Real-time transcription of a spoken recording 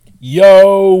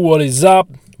Yo, what is up?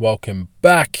 Welcome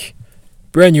back.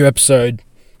 Brand new episode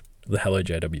of the Hello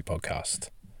JW podcast.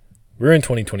 We're in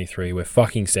 2023. We're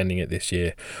fucking sending it this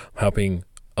year. I'm helping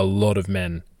a lot of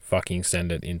men fucking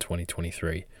send it in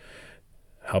 2023.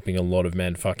 Helping a lot of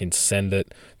men fucking send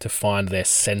it to find their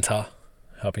center.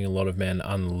 Helping a lot of men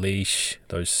unleash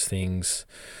those things.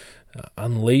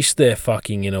 Unleash their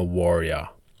fucking inner warrior.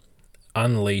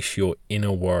 Unleash your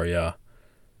inner warrior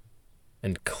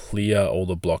and clear all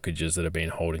the blockages that have been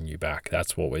holding you back.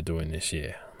 That's what we're doing this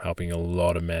year. I'm helping a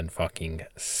lot of men fucking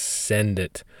send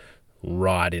it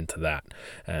right into that.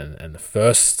 And the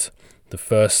first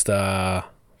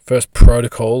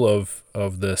protocol of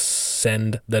the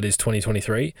send that is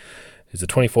 2023 is the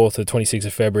 24th to 26th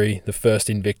of February. The first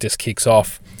Invictus kicks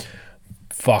off.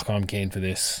 Fuck, I'm keen for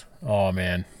this. Oh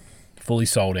man, fully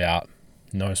sold out.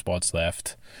 No spots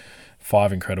left.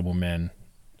 5 incredible men.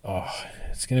 Oh,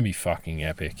 it's going to be fucking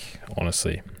epic,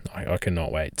 honestly. I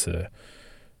cannot wait to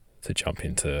jump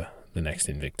into the next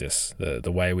Invictus.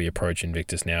 The way we approach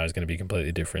Invictus now is going to be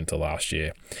completely different to last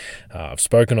year. I've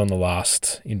spoken on the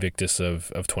last Invictus of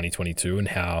 2022 and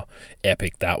how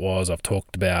epic that was. I've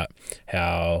talked about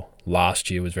how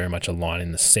last year was very much a line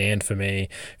in the sand for me.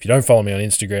 If you don't follow me on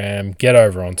Instagram, get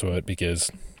over onto it because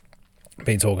I've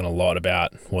been talking a lot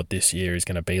about what this year is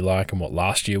going to be like and what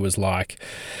last year was like.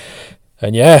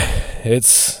 And yeah,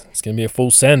 it's going to be a full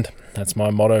send. That's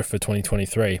my motto for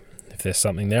 2023. If there's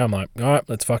something there, I'm like, all right,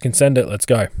 let's fucking send it. Let's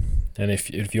go. And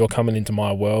if you're coming into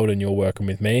my world and you're working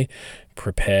with me,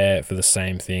 prepare for the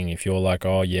same thing. If you're like,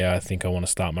 oh yeah, I think I want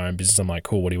to start my own business, I'm like,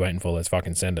 cool, what are you waiting for? Let's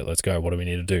fucking send it. Let's go. What do we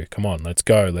need to do? Come on, let's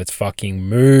go. Let's fucking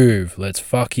move. Let's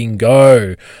fucking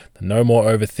go. No more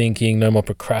overthinking, no more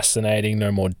procrastinating,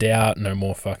 no more doubt, no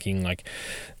more fucking like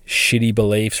shitty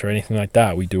beliefs or anything like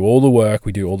that. We do all the work,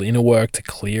 we do all the inner work to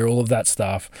clear all of that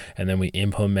stuff, and then we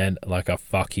implement like a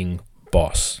fucking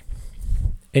boss.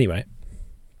 Anyway,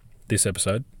 this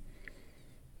episode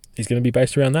is going to be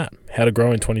based around that. How to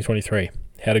grow in 2023.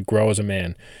 How to grow as a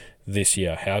man this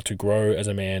year. How to grow as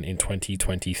a man in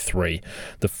 2023.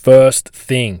 The first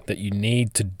thing that you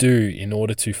need to do in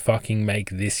order to fucking make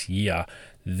this year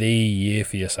the year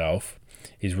for yourself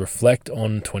is reflect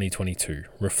on 2022.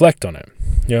 Reflect on it.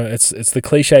 You know, it's the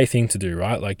cliche thing to do,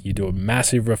 right? Like you do a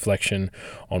massive reflection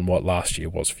on what last year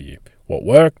was for you. What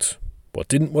worked? What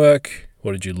didn't work?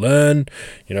 What did you learn?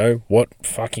 You know, what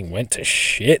fucking went to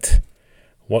shit?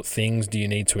 What things do you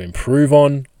need to improve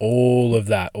on? All of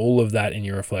that in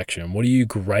your reflection. What are you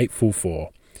grateful for?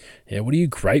 Yeah, what are you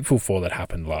grateful for that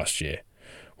happened last year?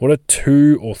 What are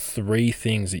 2 or 3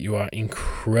 things that you are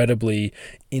incredibly,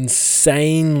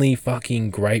 insanely fucking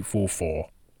grateful for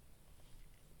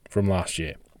from last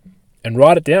year? And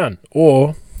write it down.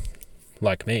 Or,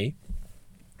 like me,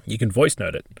 you can voice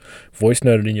note it. Voice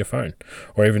note it in your phone.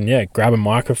 Or even, grab a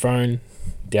microphone,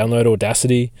 download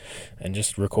Audacity, and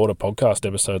just record a podcast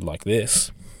episode like this.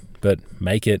 But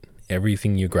make it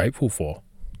everything you're grateful for.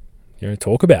 You know,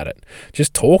 talk about it.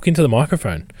 Just talk into the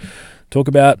microphone. Talk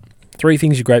about 3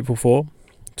 things you're grateful for.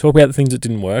 Talk about the things that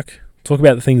didn't work. Talk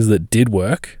about the things that did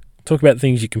work. Talk about the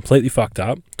things you completely fucked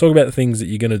up. Talk about the things that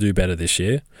you're going to do better this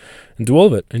year. And do all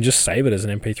of it. And just save it as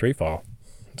an MP3 file.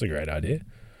 That's a great idea.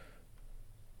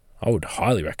 I would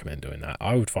highly recommend doing that.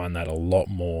 I would find that a lot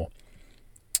more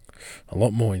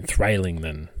enthralling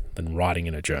than writing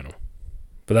in a journal.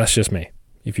 But that's just me.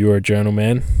 If you're a journal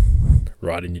man,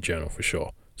 write in your journal for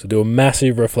sure. So do a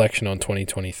massive reflection on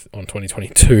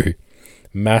 2022.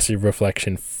 Massive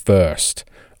reflection first.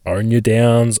 Own your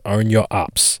downs, own your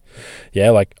ups.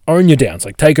 Yeah, like own your downs.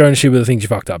 Like take ownership of the things you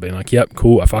fucked up. Being like, yep,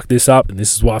 cool, I fucked this up and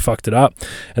this is why I fucked it up.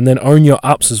 And then own your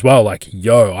ups as well. Like,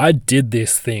 yo, I did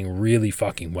this thing really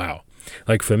fucking well.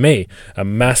 Like for me, a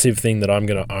massive thing that I'm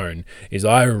going to own is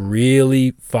I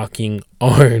really fucking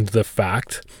owned the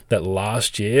fact that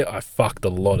last year I fucked a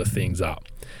lot of things up.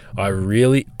 I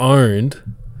really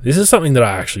owned, this is something that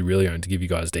I actually really owned to give you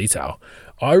guys detail.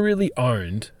 I really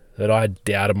owned that I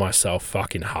doubted myself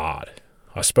fucking hard.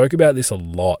 I spoke about this a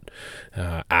lot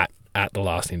at the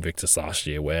last Invictus last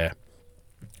year where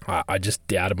I just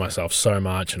doubted myself so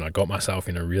much and I got myself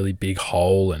in a really big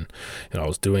hole and I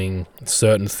was doing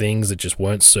certain things that just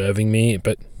weren't serving me,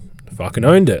 but fucking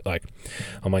owned it. Like,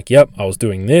 I'm like, yep, I was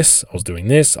doing this, I was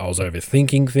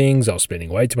overthinking things, I was spending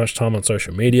way too much time on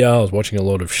social media, I was watching a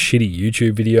lot of shitty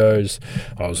YouTube videos,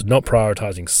 I was not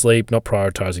prioritizing sleep, not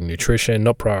prioritizing nutrition,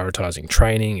 not prioritizing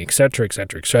training, etc.,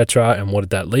 and what did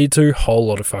that lead to? Whole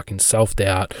lot of fucking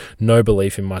self-doubt, no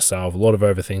belief in myself, a lot of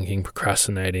overthinking,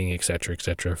 procrastinating, etc.,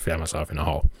 found myself in a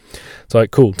hole. It's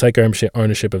like, cool, take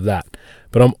ownership of that.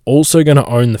 But I'm also going to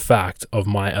own the fact of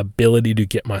my ability to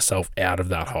get myself out of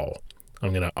that hole. I'm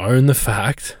going to own the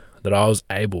fact that I was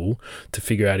able to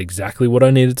figure out exactly what I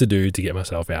needed to do to get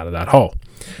myself out of that hole.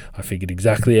 I figured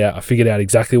out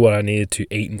exactly what I needed to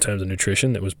eat in terms of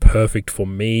nutrition that was perfect for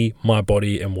me, my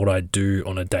body, and what I do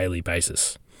on a daily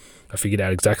basis. I figured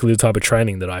out exactly the type of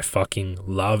training that I fucking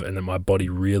love and that my body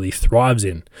really thrives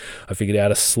in. I figured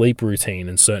out a sleep routine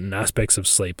and certain aspects of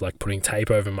sleep, like putting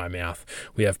tape over my mouth.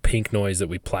 We have pink noise that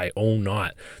we play all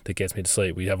night that gets me to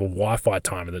sleep. We have a Wi-Fi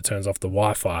timer that turns off the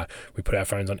Wi-Fi. We put our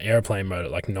phones on airplane mode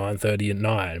at like 9:30 at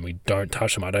night and we don't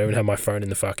touch them. I don't even have my phone in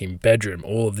the fucking bedroom.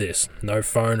 All of this. No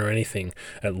phone or anything.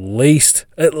 At least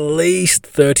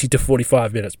 30 to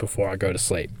 45 minutes before I go to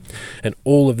sleep. And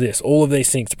all of these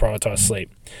things to prioritize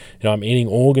sleep. You know, I'm eating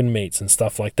organ meats and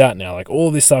stuff like that now. Like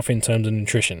all this stuff in terms of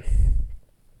nutrition.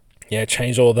 Yeah,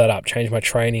 changed all of that up. Changed my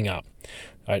training up.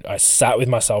 I sat with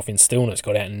myself in stillness.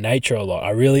 Got out in nature a lot. I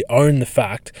really own the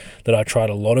fact that I tried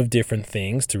a lot of different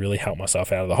things to really help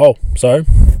myself out of the hole. So,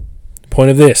 point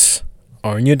of this.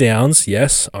 Own your downs.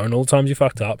 Yes, own all the times you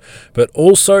fucked up. But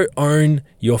also own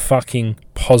your fucking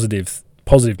positive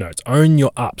notes. Own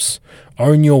your ups.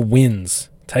 Own your wins.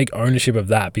 Take ownership of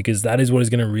that, because that is what is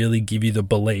going to really give you the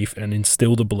belief and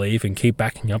instill the belief and keep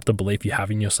backing up the belief you have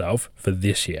in yourself for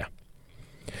this year.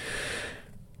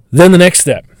 Then the next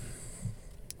step,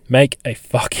 make a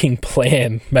fucking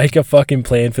plan. Make a fucking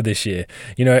plan for this year.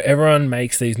 You know, everyone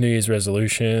makes these New Year's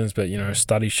resolutions, but, you know,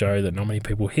 studies show that not many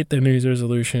people hit their New Year's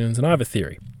resolutions. And I have a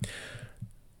theory.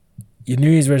 Your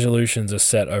New Year's resolutions are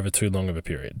set over too long of a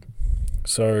period.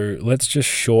 So let's just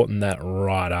shorten that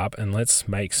right up and let's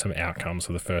make some outcomes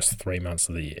for the first 3 months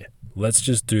of the year. Let's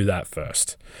just do that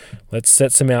first. Let's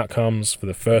set some outcomes for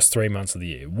the first 3 months of the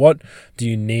year. What do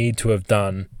you need to have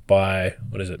done by,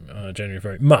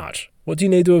 March? What do you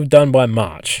need to have done by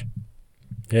March?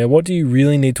 Yeah, what do you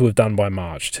really need to have done by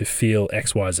March to feel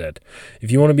X, Y, Z?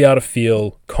 If you want to be able to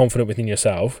feel confident within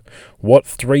yourself, what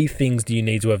 3 things do you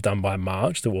need to have done by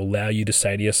March that will allow you to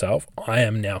say to yourself, I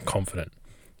am now confident?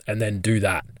 And then do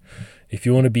that. If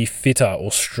you want to be fitter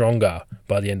or stronger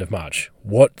by the end of March,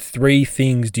 what 3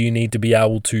 things do you need to be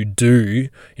able to do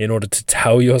in order to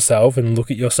tell yourself and look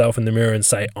at yourself in the mirror and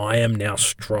say, I am now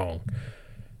strong?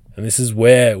 And this is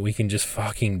where we can just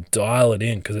fucking dial it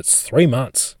in, because it's 3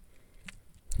 months.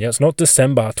 Yeah, it's not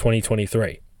December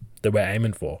 2023 that we're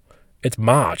aiming for. It's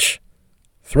March.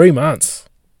 3 months.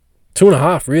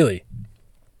 2.5, really.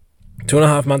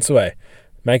 2.5 months away.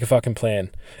 Make a fucking plan,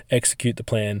 execute the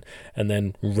plan, and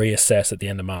then reassess at the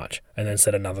end of March, and then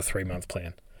set another 3-month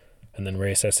plan, and then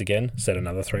reassess again, set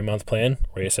another 3-month plan,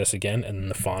 reassess again, and then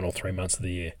the final 3 months of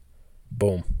the year.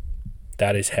 Boom.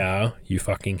 That is how you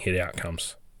fucking hit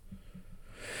outcomes.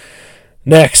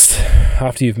 Next,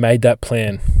 after you've made that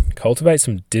plan, cultivate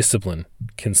some discipline.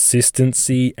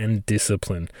 Consistency and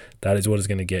discipline. That is what is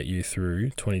going to get you through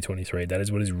 2023. That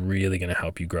is what is really going to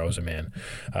help you grow as a man.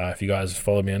 If you guys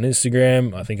follow me on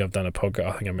Instagram, I think I've done a podcast.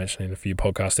 I think I mentioned in a few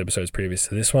podcast episodes previous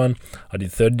to this one. I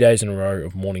did 30 days in a row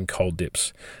of morning cold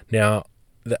dips. Now,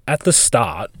 at the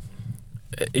start,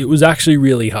 it was actually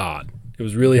really hard. It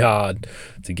was really hard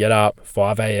to get up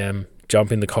 5 a.m.,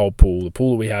 jump in the cold pool. The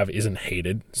pool that we have isn't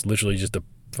heated. It's literally just a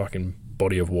fucking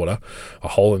body of water, a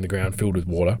hole in the ground filled with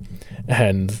water,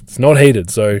 and it's not heated.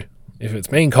 So if it's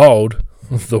been cold,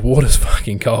 the water's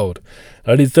fucking cold.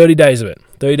 I did 30 days of it,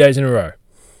 30 days in a row.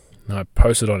 And I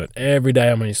posted on it every day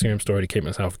on my Instagram story to keep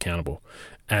myself accountable.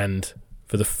 And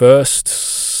for the first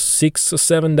 6 or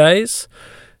 7 days,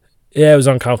 yeah, it was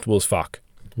uncomfortable as fuck.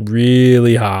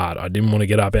 Really hard. I didn't want to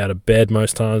get up out of bed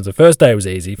most times. The first day was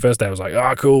easy. First day I was like,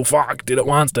 oh, cool, fuck, did it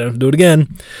once, don't have to do it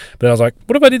again. But I was like,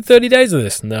 what if I did 30 days of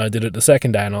this? And then I did it the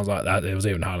second day, and I was like, that it was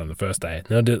even harder than the first day. And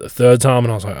then I did it the third time,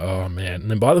 and I was like, oh, man. And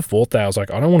then by the fourth day, I was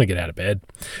like, I don't want to get out of bed.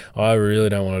 I really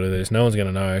don't want to do this. No one's going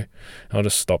to know. I'll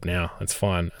just stop now. It's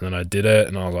fine. And then I did it,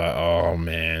 and I was like, oh,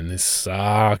 man, this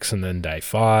sucks. And then day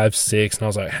 5, 6, and I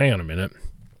was like, hang on a minute.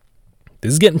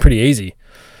 This is getting pretty easy.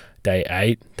 Day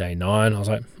 8, day 9, I was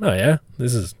like, oh yeah,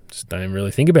 this is, just don't even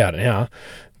really think about it now.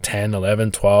 10,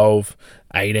 11, 12,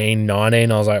 18,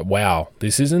 19, I was like, wow,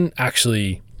 this isn't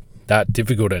actually that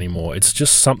difficult anymore. It's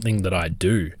just something that I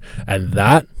do. And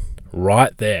that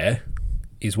right there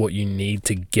is what you need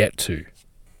to get to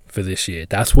for this year.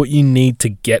 That's what you need to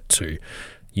get to.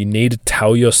 You need to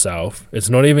tell yourself, you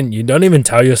don't even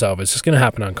tell yourself, it's just going to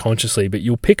happen unconsciously, but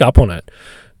you'll pick up on it.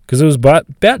 Because it was about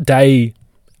day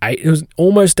 8, it was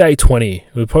almost day 20.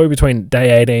 It was probably between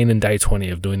day 18 and day 20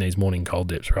 of doing these morning cold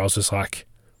dips, where I was just like,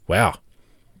 wow,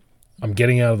 I'm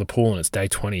getting out of the pool and it's day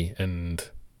 20 and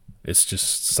it's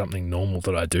just something normal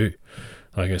that I do.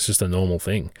 Like, it's just a normal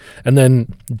thing. And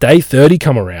then day 30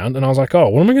 come around and I was like, oh,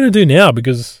 what am I going to do now?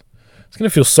 Because It's going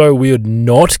to feel so weird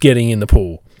not getting in the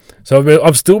pool. So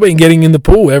I've still been getting in the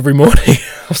pool every morning.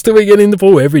 I've still been getting in the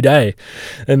pool every day.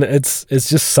 And it's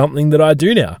just something that I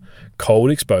do now. Cold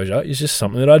exposure is just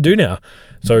something that I do now.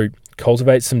 So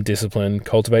cultivate some discipline,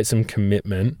 cultivate some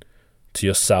commitment to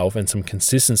yourself and some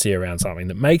consistency around something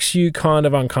that makes you kind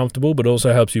of uncomfortable, but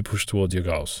also helps you push towards your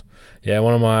goals. Yeah,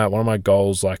 one of my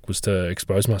goals was to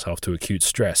expose myself to acute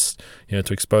stress,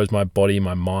 to expose my body,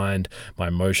 my mind, my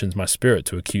emotions, my spirit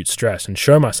to acute stress and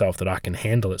show myself that I can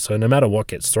handle it. So no matter what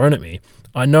gets thrown at me,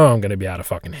 I know I'm going to be able to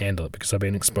fucking handle it because I've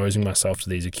been exposing myself to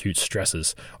these acute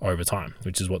stresses over time,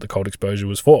 which is what the cold exposure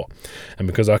was for. And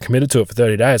because I committed to it for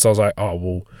 30 days, I was like, oh,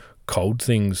 well, cold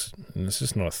things, it's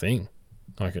just not a thing.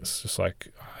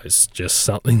 It's just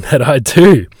something that I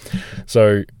do.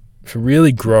 So to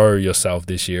really grow yourself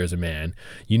this year as a man,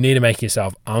 you need to make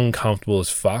yourself uncomfortable as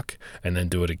fuck and then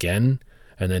do it again,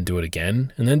 and then do it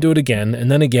again, and then do it again, and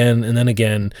then again, and then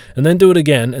again, and then do it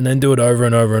again, and then do it over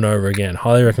and over and over again.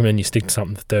 Highly recommend you stick to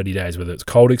something for 30 days, whether it's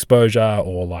cold exposure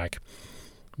or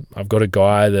I've got a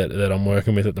guy that I'm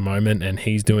working with at the moment, and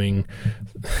he's doing,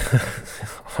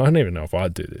 I don't even know if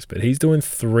I'd do this, but he's doing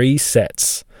 3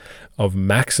 sets of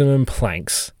maximum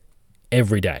planks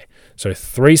every day. So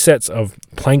 3 sets of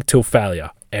plank till failure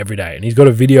every day. And he's got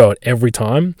a video at every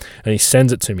time, and he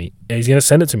sends it to me. And he's going to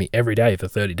send it to me every day for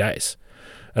 30 days.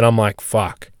 And I'm like,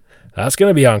 fuck, that's going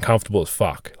to be uncomfortable as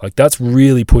fuck. That's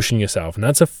really pushing yourself. And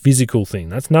that's a physical thing.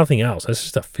 That's nothing else. That's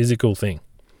just a physical thing.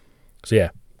 So yeah,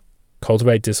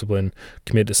 cultivate discipline,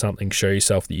 commit to something, show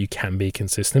yourself that you can be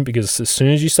consistent, because as soon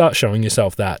as you start showing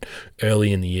yourself that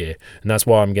early in the year, and that's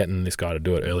why I'm getting this guy to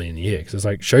do it early in the year, because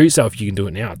it's show yourself you can do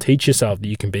it now. Teach yourself that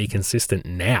you can be consistent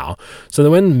now, so that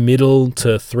when middle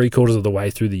to 3/4 of the way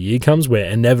through the year comes, where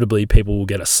inevitably people will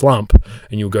get a slump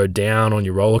and you'll go down on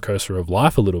your roller coaster of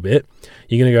life a little bit,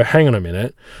 you're going to go, hang on a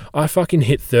minute, I fucking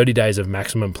hit 30 days of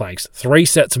maximum planks, 3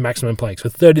 sets of maximum planks for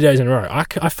 30 days in a row.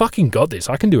 I fucking got this.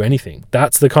 I can do anything.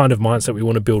 That's the kind of mindset we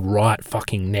want to build right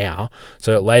fucking now,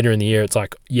 so that later in the year it's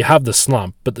you have the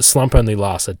slump, but the slump only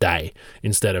lasts a day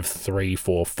instead of 3,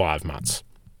 4, 5 months.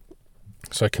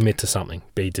 So commit to something,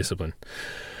 be disciplined.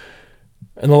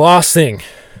 And the last thing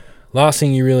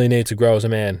you really need to grow as a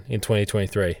man in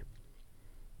 2023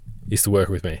 is to work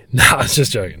with me. No, I was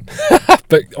just joking.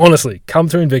 But honestly, come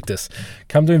to Invictus.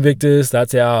 Come to Invictus.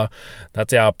 That's our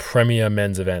premier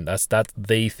men's event. That's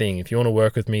the thing. If you want to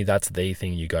work with me, that's the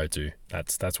thing you go to.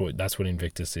 That's what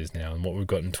Invictus is now, and what we've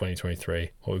got in 2023,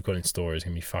 what we've got in store is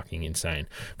gonna be fucking insane.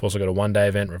 We've also got a 1-day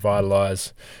event,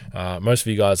 Revitalize. Most of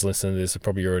you guys listening to this have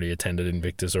probably already attended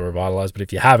Invictus or Revitalize, but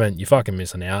if you haven't, you're fucking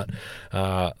missing out.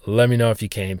 Let me know if you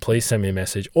can. Please send me a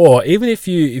message, or even if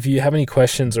you have any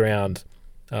questions around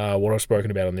what I've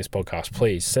spoken about on this podcast,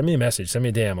 please send me a message, send me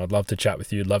a DM. I'd love to chat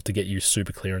with you. I'd love to get you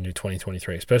super clear on your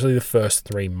 2023, especially the first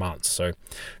 3 months. So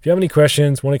if you have any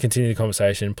questions, want to continue the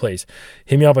conversation, please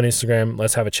hit me up on Instagram.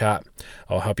 Let's have a chat.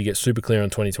 I'll help you get super clear on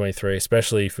 2023,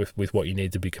 especially with what you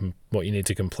need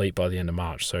to complete by the end of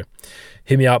March. So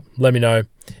hit me up, let me know.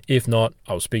 If not,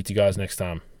 I'll speak to you guys next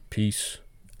time. Peace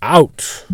out.